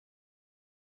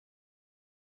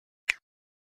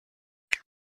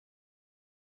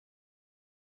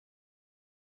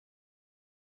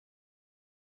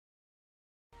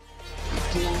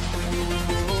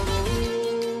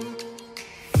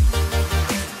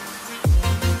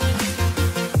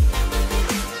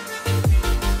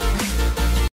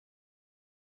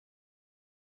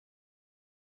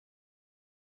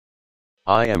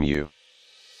IMU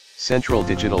Central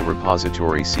Digital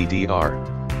Repository CDR.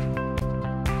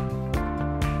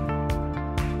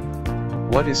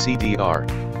 What is CDR?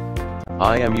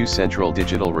 IMU Central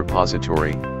Digital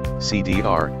Repository,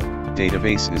 CDR,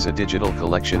 database is a digital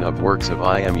collection of works of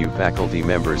IMU faculty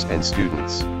members and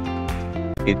students.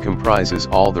 It comprises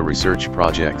all the research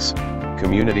projects,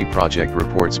 community project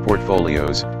reports,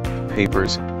 portfolios,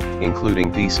 papers,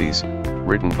 including theses,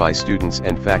 written by students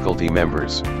and faculty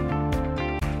members.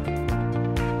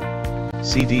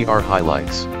 CDR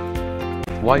highlights.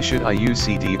 Why should I use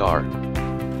CDR?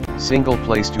 Single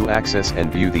place to access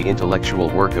and view the intellectual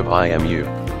work of IMU.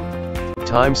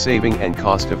 Time-saving and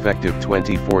cost-effective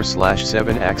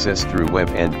 24/7 access through web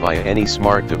and via any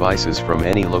smart devices from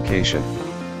any location.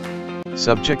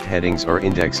 Subject headings are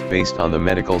indexed based on the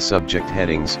medical subject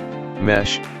headings,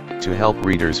 MESH, to help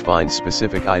readers find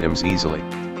specific items easily.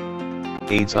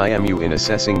 Aids IMU in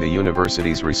assessing the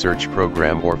university's research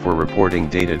program or for reporting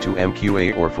data to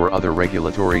MQA or for other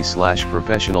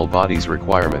regulatory/professional bodies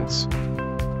requirements.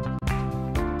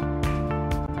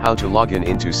 How to log in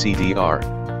into CDR.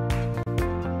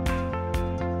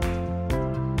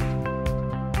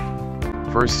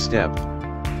 First step.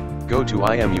 Go to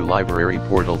IMU Library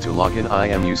portal to log in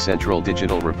IMU Central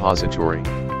Digital Repository.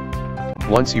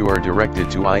 Once you are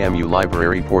directed to IMU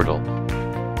Library portal,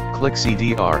 click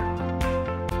CDR.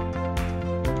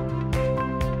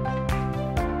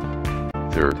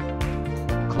 Third,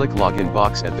 click Login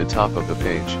box at the top of the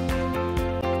page.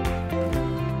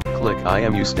 Click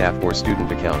IMU staff or student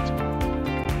account.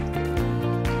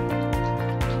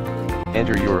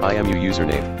 Enter your IMU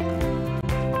username.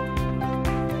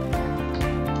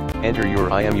 Enter your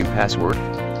IMU password.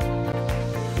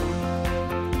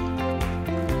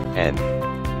 And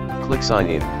click Sign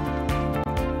In.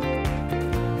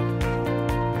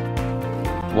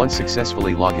 Once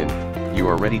successfully logged in, you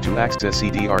are ready to access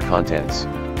CDR contents.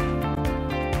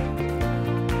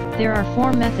 There are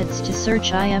 4 methods to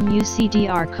search IMU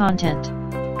CDR content.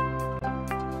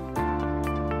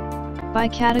 By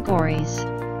categories.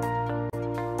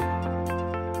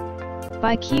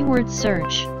 By keyword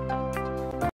search.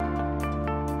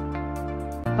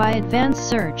 By advanced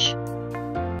search.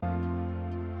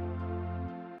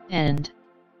 And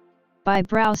by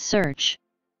browse search.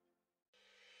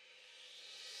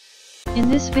 In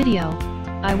this video,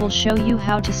 I will show you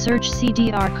how to search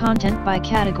CDR content by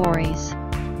categories.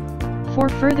 For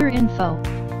further info,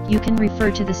 you can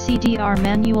refer to the CDR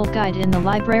manual guide in the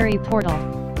library portal.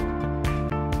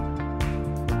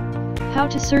 How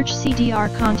to search CDR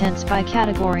contents by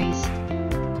categories.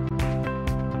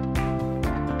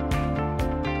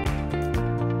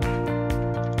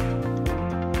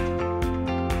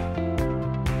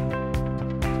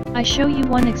 I show you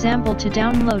one example to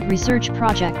download research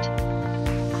project.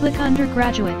 Click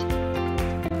Undergraduate.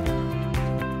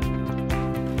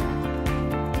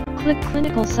 Click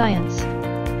Clinical Science.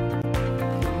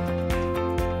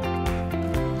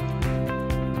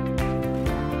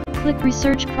 Click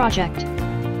Research Project.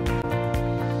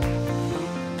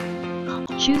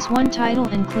 Choose one title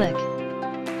and click.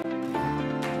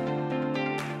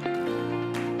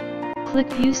 Click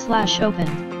View/Open.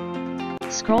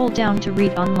 Scroll down to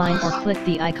read online or click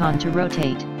the icon to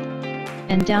rotate.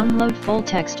 And download full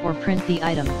text or print the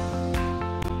item.